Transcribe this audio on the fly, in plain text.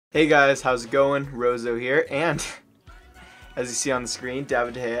Hey guys, how's it going? Rozo here, and as you see on the screen,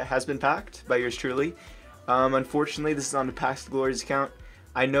 David De Gea has been packed by yours truly. Unfortunately, this is on the Packs to Glories account.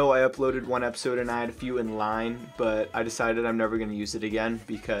 I know I uploaded one episode and I had a few in line, but I decided I'm never going to use it again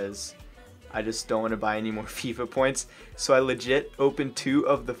because I just don't want to buy any more FIFA points. So I legit opened 2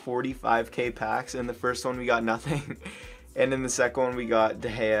 of the 45k packs. In the first one we got nothing, and in the second one we got De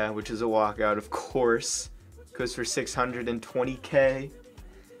Gea, which is a walkout, of course. Goes for 620k.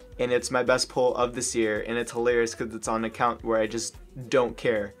 And it's my best pull of this year, and it's hilarious because it's on an account where I just don't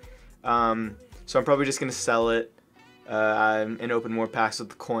care. So I'm probably just going to sell it and open more packs with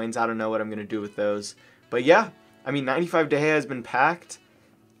the coins. I don't know what I'm going to do with those. But yeah, I mean, 95 De Gea has been packed.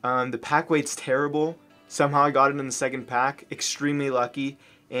 The pack weight's terrible. Somehow I got it in the second pack. Extremely lucky.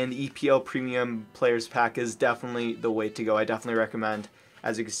 And the EPL Premium Players Pack is definitely the way to go. I definitely recommend.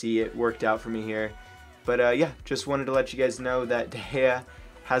 As you can see, it worked out for me here. But yeah, just wanted to let you guys know that De Gea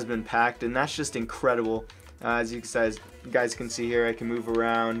has been packed, and that's just incredible. As you guys can see here, I can move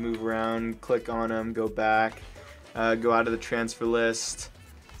around, click on them, go back, go out of the transfer list,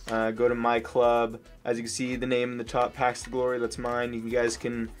 go to my club. As you can see, the name in the top, Packs to Glory, that's mine. You guys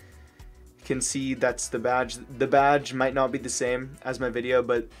can see that's the badge. The badge might not be the same as my video,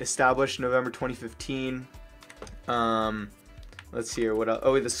 but established November 2015. Let's see here, what else?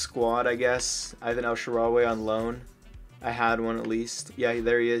 Oh, the squad, I guess. I have an El Shaarawy on loan. I had one at least. Yeah,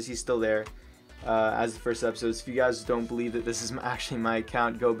 there he is. He's still there as the first episode. So if you guys don't believe that this is actually my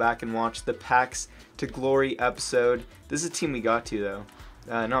account, go back and watch the Packs to Glory episode. This is a team we got to,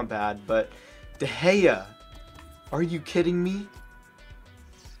 though. Not bad, but De Gea. Are you kidding me?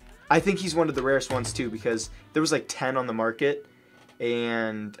 I think he's one of the rarest ones, too, because there was like 10 on the market,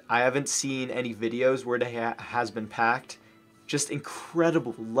 and I haven't seen any videos where De Gea has been packed. Just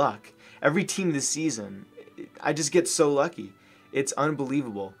incredible luck. Every team this season, I just get so lucky. It's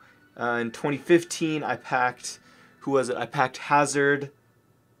unbelievable. In 2015, I packed, who was it? I packed Hazard,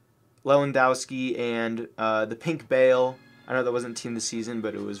 Lewandowski, and the Pink Bale. I know that wasn't team this season,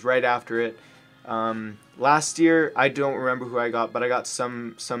 but it was right after it. Last year, I don't remember who I got, but I got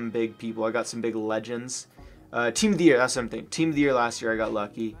some big people. I got some big legends. Team of the year, that's something. Team of the year last year, I got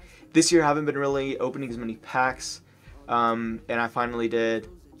lucky. This year, I haven't been really opening as many packs, and I finally did,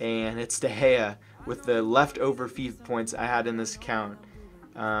 and it's De Gea with the leftover FIFA points I had in this account.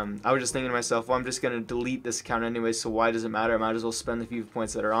 I was just thinking to myself, well, I'm just going to delete this account anyway, so why does it matter? I might as well spend the FIFA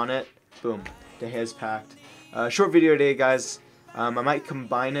points that are on it. Boom. De Gea's packed. Short video today, guys. I might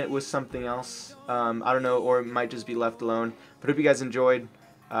combine it with something else. I don't know, or it might just be left alone. But hope you guys enjoyed.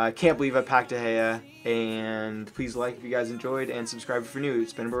 I can't believe I packed De Gea. And please like if you guys enjoyed, and subscribe if you're new.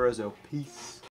 It's been Barroso. Peace.